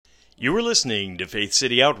You are listening to Faith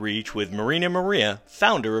City Outreach with Marina Maria,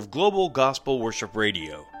 founder of Global Gospel Worship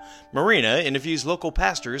Radio. Marina interviews local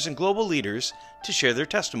pastors and global leaders to share their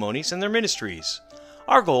testimonies and their ministries.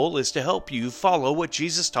 Our goal is to help you follow what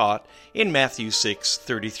Jesus taught in Matthew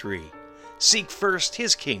 6:33. Seek first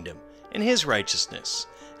His kingdom and His righteousness,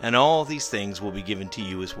 and all these things will be given to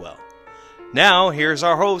you as well. Now, here's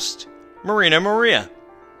our host, Marina Maria.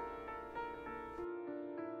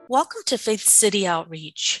 Welcome to Faith City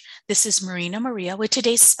Outreach. This is Marina Maria with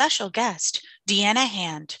today's special guest, Deana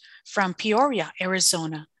Hand from Peoria,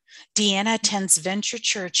 Arizona. Deanna attends Venture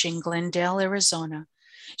Church in Glendale, Arizona.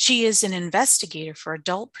 She is an investigator for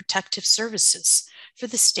Adult Protective Services for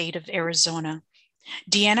the state of Arizona.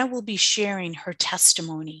 Deanna will be sharing her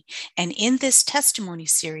testimony, and in this testimony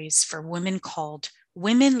series for women called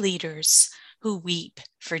Women Leaders Who Weep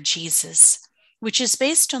for Jesus, which is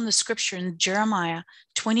based on the scripture in Jeremiah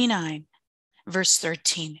 29, verse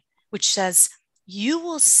 13, which says, "You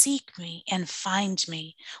will seek me and find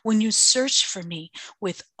me when you search for me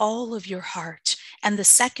with all of your heart." And the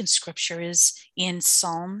second scripture is in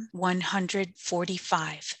Psalm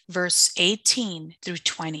 145, verse 18 through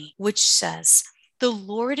 20, which says, "The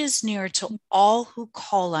Lord is near to all who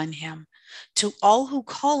call on him, to all who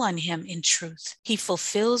call on him in truth. He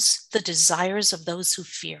fulfills the desires of those who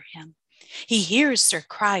fear him. He hears their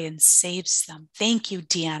cry and saves them." Thank you,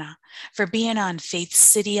 Deanna, for being on Faith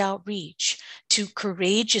City Outreach to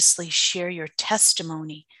courageously share your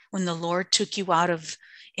testimony when the Lord took you out of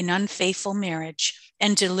an unfaithful marriage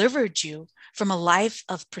and delivered you from a life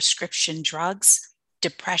of prescription drugs,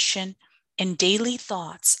 depression, and daily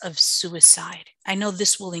thoughts of suicide. I know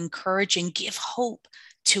this will encourage and give hope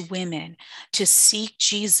to women to seek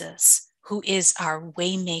Jesus, who is our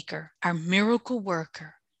waymaker, our miracle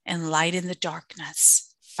worker, and light in the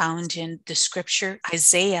darkness, found in the scripture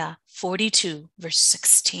Isaiah 42, verse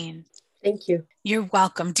 16. Thank you. You're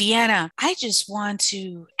welcome. Deanna, I just want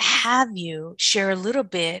to have you share a little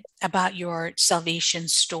bit about your salvation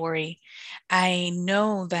story. I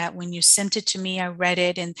know that when you sent it to me, I read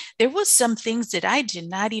it, and there was some things that I did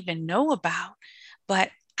not even know about, but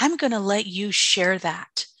I'm going to let you share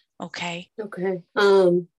that. Okay. Okay.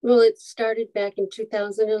 Well, it started back in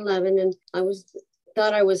 2011, and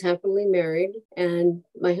thought I was happily married, and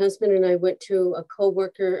my husband and I went to a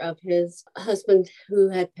co-worker of his husband who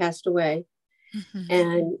had passed away. Mm-hmm.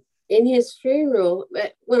 And in his funeral,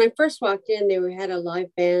 when I first walked in, they had a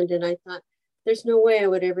live band, and I thought, there's no way I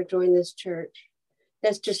would ever join this church.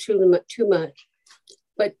 That's just too much.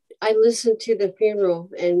 But I listened to the funeral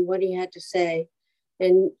and what he had to say.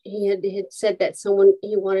 And he had said that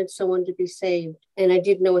he wanted someone to be saved. And I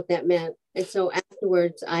didn't know what that meant. And so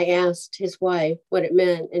afterwards, I asked his wife what it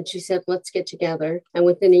meant. And she said, let's get together. And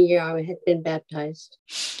within a year, I had been baptized.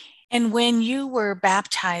 And when you were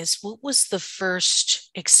baptized, what was the first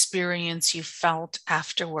experience you felt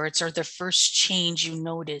afterwards, or the first change you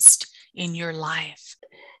noticed in your life?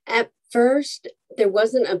 At first, there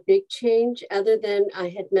wasn't a big change other than I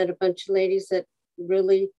had met a bunch of ladies that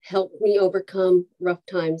really helped me overcome rough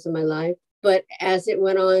times in my life. But as it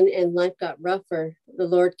went on and life got rougher, the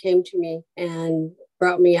Lord came to me and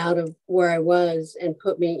brought me out of where I was and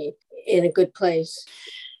put me in a good place.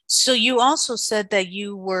 So you also said that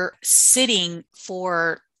you were sitting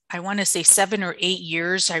for, I want to say 7 or 8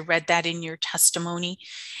 years. I read that in your testimony.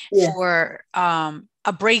 Yes. For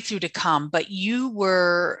a breakthrough to come, but you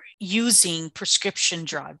were using prescription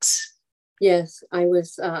drugs. Yes, I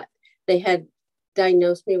was. They had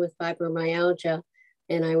diagnosed me with fibromyalgia,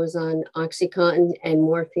 and I was on OxyContin and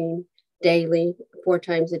morphine daily, 4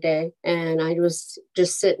 times a day. And I was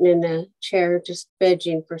just sitting in a chair, just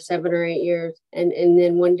vegging for 7 or 8 years. And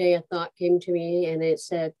then one day a thought came to me, and it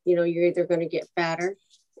said, you're either going to get fatter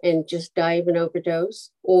and just die of an overdose,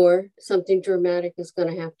 or something dramatic is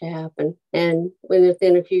going to have to happen. And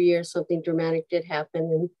within a few years, something dramatic did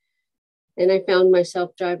happen. And I found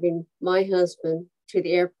myself driving my husband to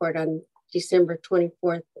the airport on December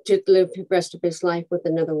 24th to live the rest of his life with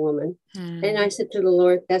another woman. Mm. And I said to the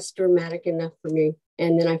Lord, that's dramatic enough for me.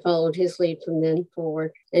 And then I followed his lead from then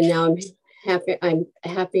forward. And now I'm happy. I'm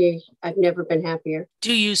happy. I've never been happier.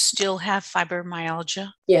 Do you still have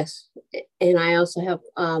fibromyalgia? Yes. And I also have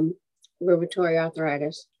rheumatoid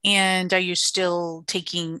arthritis. And are you still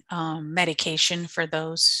taking medication for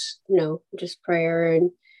those? No, just prayer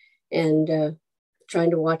and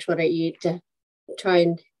trying to watch what I eat to try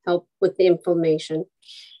and help with the inflammation.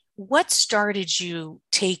 What started you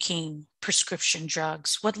taking prescription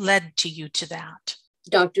drugs? What led to you to that?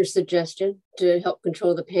 Doctor's suggestion to help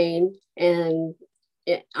control the pain. And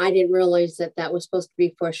I didn't realize that was supposed to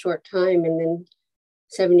be for a short time. And then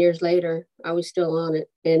 7 years later, I was still on it.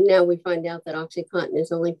 And now we find out that OxyContin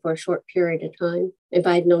is only for a short period of time. If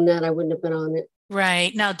I'd known that, I wouldn't have been on it.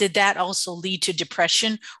 Right. Now, did that also lead to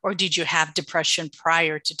depression, or did you have depression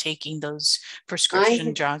prior to taking those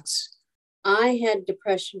prescription drugs? I had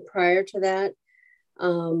depression prior to that.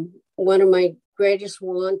 One of my greatest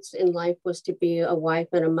wants in life was to be a wife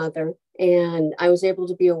and a mother. And I was able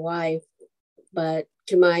to be a wife, but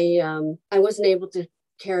I wasn't able to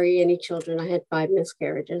carry any children. I had 5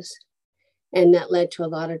 miscarriages, and that led to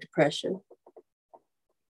a lot of depression.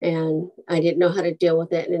 And I didn't know how to deal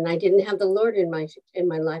with it. And I didn't have the Lord in my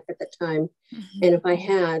life at the time. Mm-hmm. And if I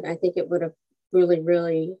had, I think it would have really,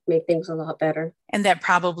 really made things a lot better. And that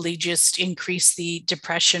probably just increased the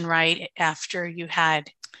depression right after you had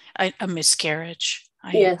a miscarriage.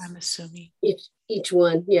 Yes. I'm assuming. Each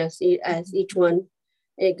one, yes. As each one,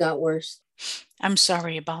 it got worse. I'm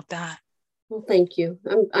sorry about that. Well, thank you.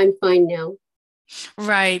 I'm fine now.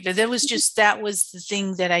 Right. But that was the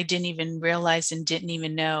thing that I didn't even realize and didn't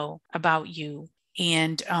even know about you.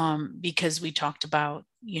 And because we talked about,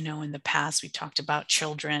 in the past, we talked about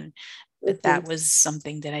children, but that was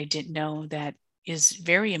something that I didn't know that is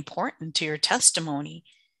very important to your testimony.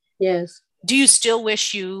 Yes. Do you still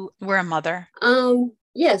wish you were a mother?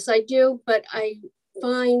 Yes, I do. But I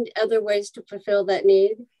find other ways to fulfill that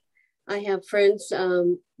need. I have friends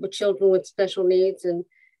with children with special needs, and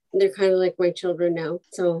they're kind of like my children now.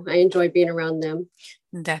 So I enjoy being around them.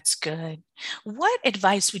 That's good. What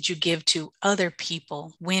advice would you give to other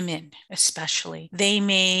people, women especially? They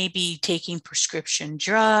may be taking prescription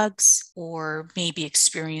drugs, or maybe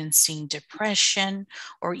experiencing depression,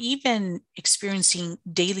 or even experiencing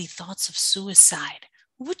daily thoughts of suicide.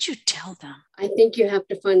 What would you tell them? I think you have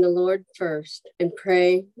to find the Lord first and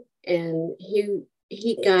pray. And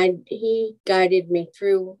He guided me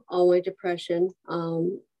through all my depression.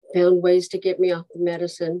 Found ways to get me off the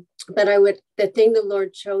medicine. But the thing the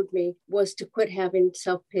Lord showed me was to quit having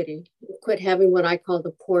self-pity, quit having what I call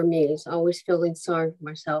the poor me's, always feeling sorry for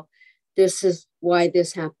myself. This is why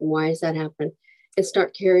this happened. Why has that happened? And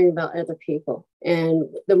start caring about other people.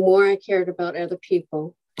 And the more I cared about other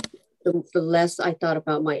people, the less I thought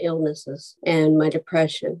about my illnesses and my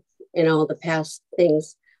depression and all the past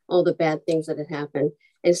things, all the bad things that had happened,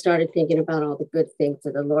 and started thinking about all the good things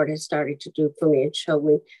that the Lord has started to do for me and show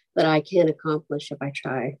me that I can accomplish if I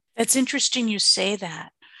try. That's interesting you say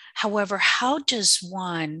that. However, how does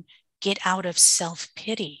one get out of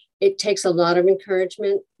self-pity? It takes a lot of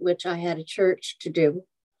encouragement, which I had a church to do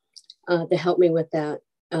to help me with that.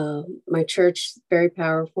 My church is very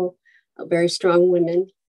powerful, very strong women.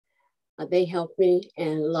 They helped me,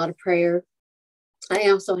 and a lot of prayer. I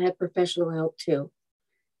also had professional help too.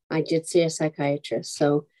 I did see a psychiatrist.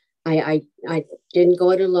 So I didn't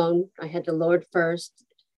go it alone. I had the Lord first,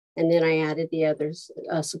 and then I added the others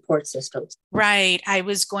support systems. Right. I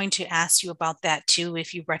was going to ask you about that too,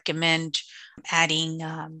 if you recommend adding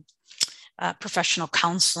professional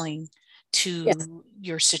counseling to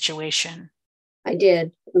your situation. I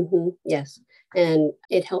did. Mm-hmm. Yes. And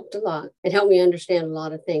it helped a lot. It helped me understand a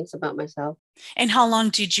lot of things about myself. And how long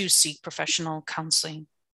did you seek professional counseling?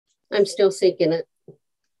 I'm still seeking it.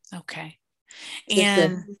 Okay.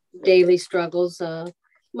 And daily struggles.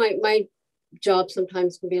 My job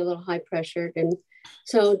sometimes can be a little high pressured, and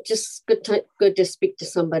so just good to speak to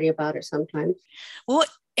somebody about it sometimes. What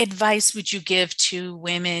advice would you give to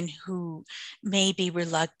women who may be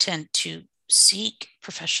reluctant to seek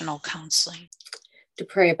professional counseling? To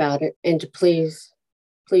pray about it, and to please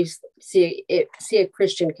see a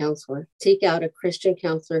Christian counselor. Seek out a Christian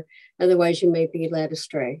counselor, otherwise you may be led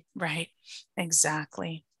astray. Right.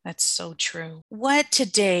 Exactly. That's so true. What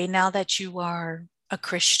today, now that you are a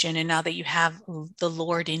Christian and now that you have the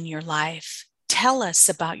Lord in your life, tell us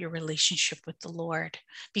about your relationship with the Lord,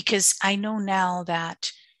 because I know now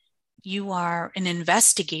that you are an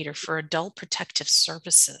investigator for Adult Protective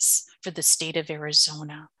Services for the state of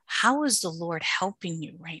Arizona. How is the Lord helping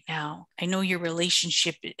you right now? I know your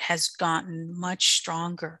relationship has gotten much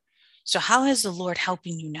stronger. So how is the Lord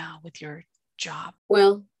helping you now with your job?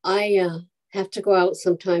 Well, I have to go out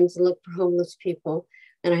sometimes and look for homeless people,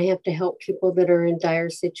 and I have to help people that are in dire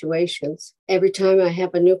situations. Every time I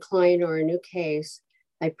have a new client or a new case,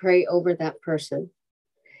 I pray over that person.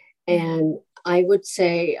 And I would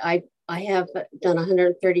say I have done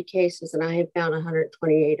 130 cases, and I have found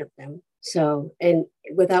 128 of them. So, and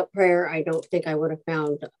without prayer, I don't think I would have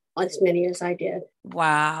found as many as I did.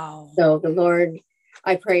 Wow. So the Lord,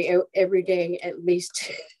 I pray every day, at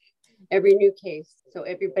least every new case. So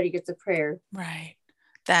everybody gets a prayer. Right.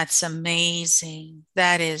 That's amazing.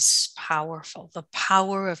 That is powerful. The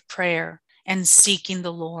power of prayer and seeking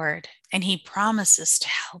the Lord. And he promises to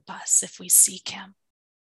help us if we seek him.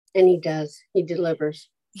 And he does. He delivers.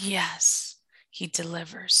 Yes, he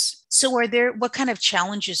delivers. So what kind of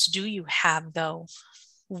challenges do you have, though,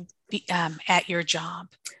 at your job?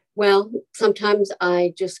 Well, sometimes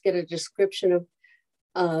I just get a description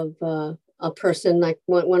of a person. Like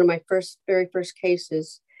one of my very first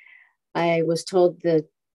cases, I was told that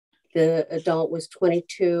the adult was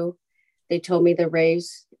 22. They told me the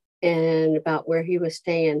race and about where he was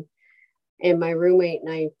staying. And my roommate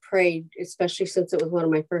and I prayed, especially since it was one of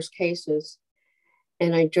my first cases.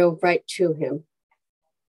 And I drove right to him.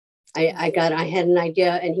 I had an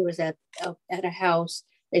idea, and he was at a house.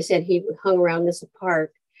 They said he hung around this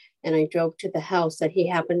park, and I drove to the house that he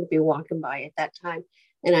happened to be walking by at that time.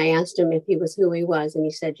 And I asked him if he was who he was, and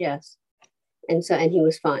he said yes. And he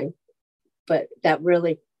was fine. But that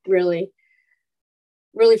really, really,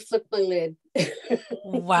 really flipped my lid.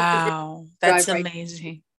 Wow, that's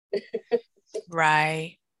amazing.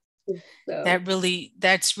 Right. So.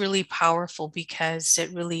 That's really powerful, because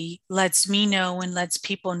it really lets me know and lets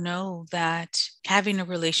people know that having a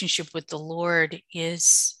relationship with the Lord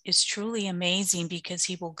is truly amazing, because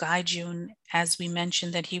he will guide you. And as we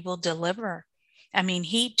mentioned, that he will deliver. I mean,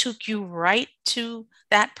 he took you right to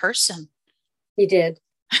that person. He did.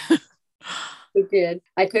 He did.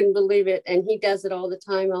 I couldn't believe it. And he does it all the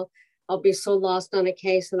time. I'll be so lost on a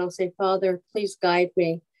case, and I'll say, Father, please guide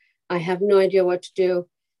me. I have no idea what to do.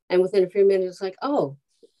 And within a few minutes, it's like, oh,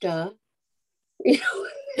 duh. You know,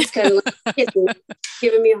 it's kind of like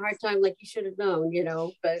giving me a hard time, like you should have known, you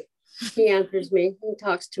know, but he answers me, he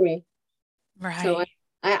talks to me. Right. So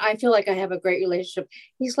I feel like I have a great relationship.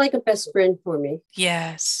 He's like a best friend for me.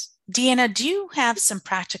 Yes. Deanna, do you have some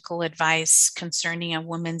practical advice concerning a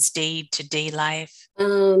woman's day-to-day life?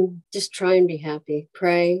 Just try and be happy.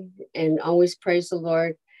 Pray, and always praise the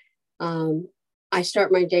Lord. I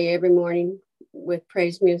start my day every morning with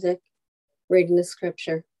praise music, reading the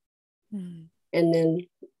scripture, and then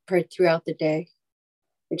pray throughout the day.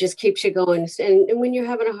 It just keeps you going. And when you're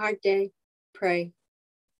having a hard day, pray.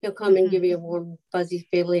 He'll come and give you a warm, fuzzy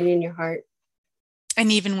feeling in your heart. And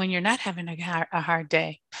even when you're not having a hard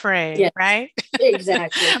day, pray, right?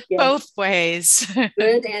 Exactly. Yes. Both ways.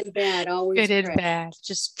 Good and bad, always Good pray. and bad.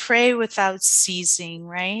 Just pray without ceasing,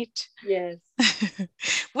 right? Yes.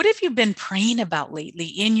 What have you been praying about lately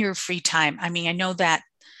in your free time? I mean, I know that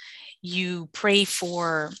you pray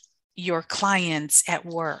for your clients at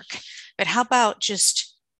work, but how about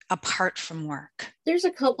just apart from work? There's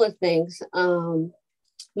a couple of things.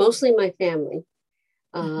 Mostly my family.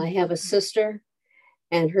 I have a sister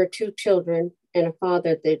and her 2 children and a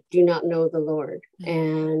father that do not know the Lord.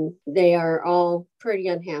 And they are all pretty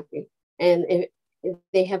unhappy. And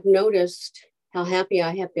they have noticed how happy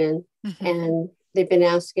I have been. And they've been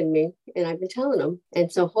asking me, and I've been telling them.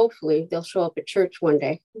 And so hopefully they'll show up at church one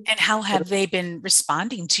day. And how have they been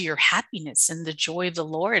responding to your happiness and the joy of the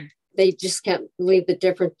Lord? They just can't believe the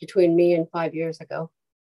difference between me and 5 years ago.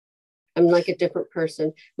 I'm like a different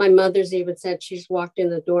person. My mother's even said she's walked in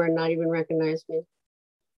the door and not even recognized me,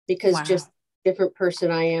 because just different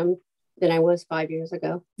person I am than I was 5 years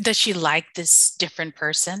ago. Does she like this different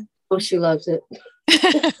person? Oh, she loves it.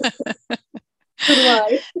 So do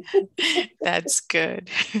I. That's good.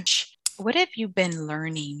 What have you been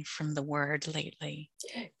learning from the word lately?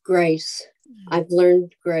 Grace. I've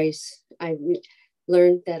learned grace. I've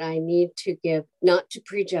learned that I need to give, not to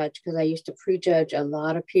prejudge, because I used to prejudge a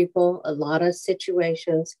lot of people, a lot of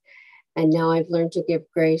situations. And now I've learned to give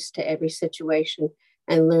grace to every situation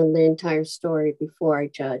and learn the entire story before I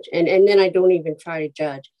judge. And then I don't even try to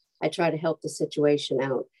judge. I try to help the situation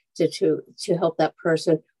out, to help that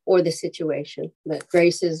person or the situation. But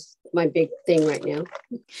grace is my big thing right now.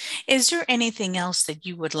 Is there anything else that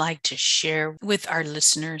you would like to share with our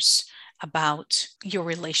listeners about your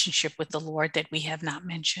relationship with the Lord that we have not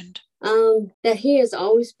mentioned? That he has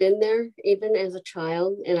always been there, even as a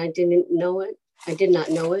child, and I didn't know it. I did not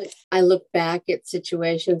know it. I look back at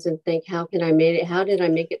situations and think, how did I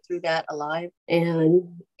make it through that alive?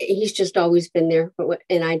 And he's just always been there.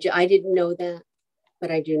 And I didn't know that, but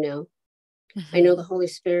I do now. I know the Holy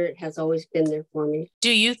Spirit has always been there for me.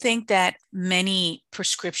 Do you think that many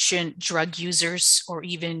prescription drug users, or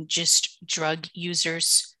even just drug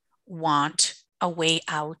users, want a way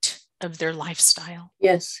out of their lifestyle?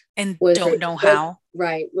 Yes. And don't know how?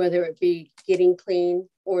 Right. Whether it be getting clean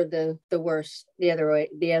or the worst, the other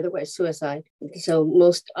way, suicide.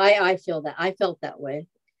 So I feel that. I felt that way.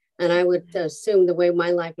 And I would assume the way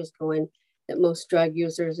my life is going, that most drug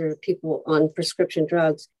users or people on prescription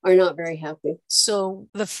drugs are not very happy. So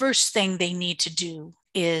the first thing they need to do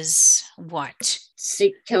is what?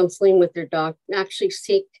 Seek counseling with their doctor, actually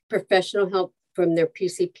seek professional help from their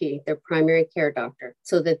PCP, their primary care doctor,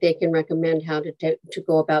 so that they can recommend how to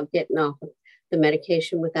go about getting off of the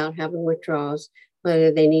medication without having withdrawals,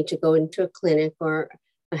 whether they need to go into a clinic or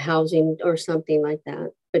a housing or something like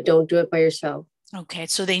that. But don't do it by yourself. Okay,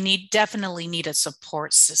 so they definitely need a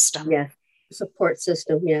support system. Yes, support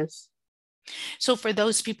system, yes. So for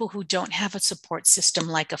those people who don't have a support system,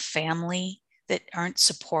 like a family that aren't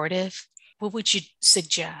supportive, what would you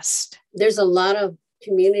suggest? There's a lot of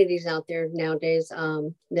communities out there nowadays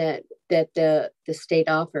that the state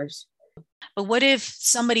offers. But what if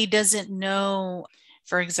somebody doesn't know,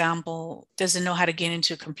 for example, doesn't know how to get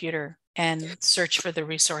into a computer and search for the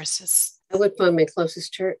resources? I would find my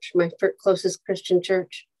closest church, my closest Christian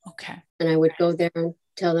church. Okay. And I would go there and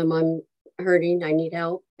tell them I'm hurting, I need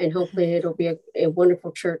help, and hopefully it'll be a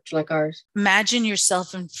wonderful church like ours. Imagine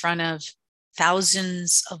yourself in front of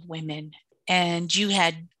thousands of women, and you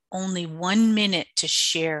had only 1 minute to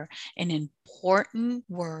share an important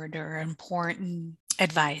word or important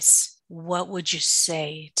advice. What would you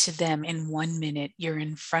say to them in 1 minute? You're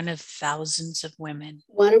in front of thousands of women.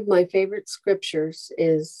 One of my favorite scriptures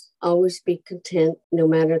is always be content no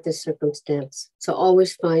matter the circumstance. So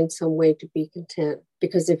always find some way to be content,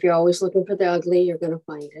 because if you're always looking for the ugly, you're going to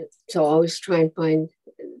find it. So always try and find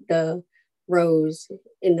the rose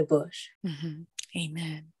in the bush. Mm-hmm.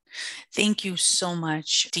 Amen. Thank you so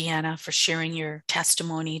much, Deanna, for sharing your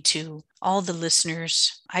testimony to all the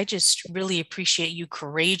listeners. I just really appreciate you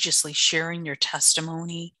courageously sharing your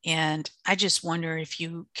testimony. And I just wonder if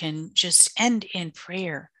you can just end in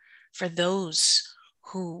prayer for those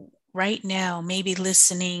who right now may be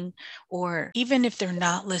listening, or even if they're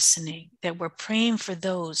not listening, that we're praying for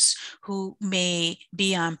those who may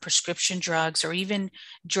be on prescription drugs, or even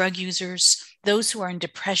drug users, those who are in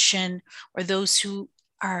depression, or those who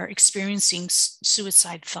are experiencing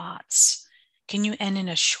suicide thoughts. Can you end in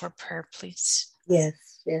a short prayer, please? Yes.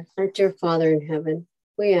 Our dear Father in heaven,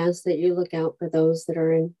 we ask that you look out for those that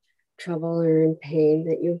are in trouble or in pain,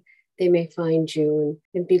 that they may find you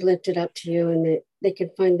and be lifted up to you, and that they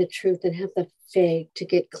can find the truth and have the faith to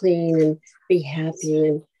get clean and be happy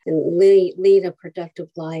and lead a productive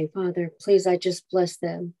life. Father, please, I just bless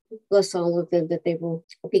them. Bless all of them, that they will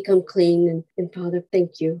become clean. And Father,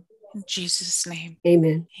 thank you. In Jesus' name.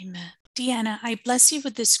 Amen. Amen. Deanna, I bless you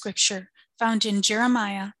with this scripture found in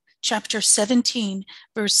Jeremiah chapter 17,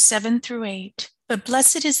 verse 7 through 8. But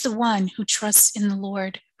blessed is the one who trusts in the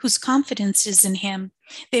Lord, whose confidence is in him.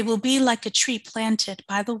 They will be like a tree planted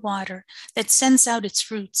by the water that sends out its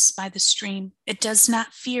roots by the stream. It does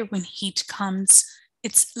not fear when heat comes.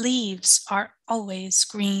 Its leaves are always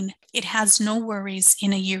green. It has no worries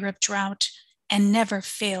in a year of drought and never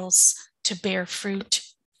fails to bear fruit.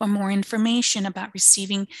 For more information about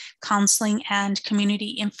receiving counseling and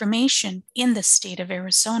community information in the state of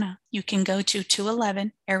Arizona, you can go to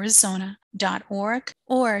 211arizona.org,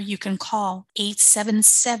 or you can call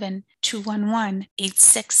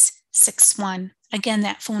 877-211-8661. Again,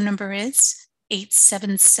 that phone number is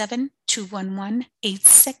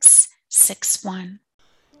 877-211-8661.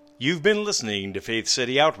 You've been listening to Faith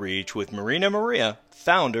City Outreach with Marina Maria,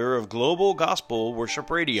 founder of Global Gospel Worship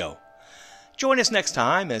Radio. Join us next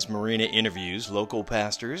time as Marina interviews local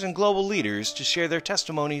pastors and global leaders to share their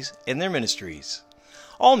testimonies and their ministries.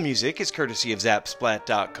 All music is courtesy of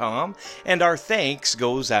Zapsplat.com, and our thanks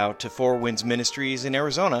goes out to Four Winds Ministries in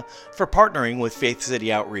Arizona for partnering with Faith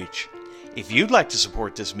City Outreach. If you'd like to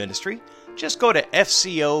support this ministry, just go to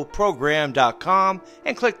fcoprogram.com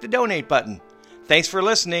and click the donate button. Thanks for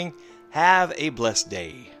listening. Have a blessed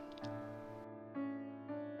day.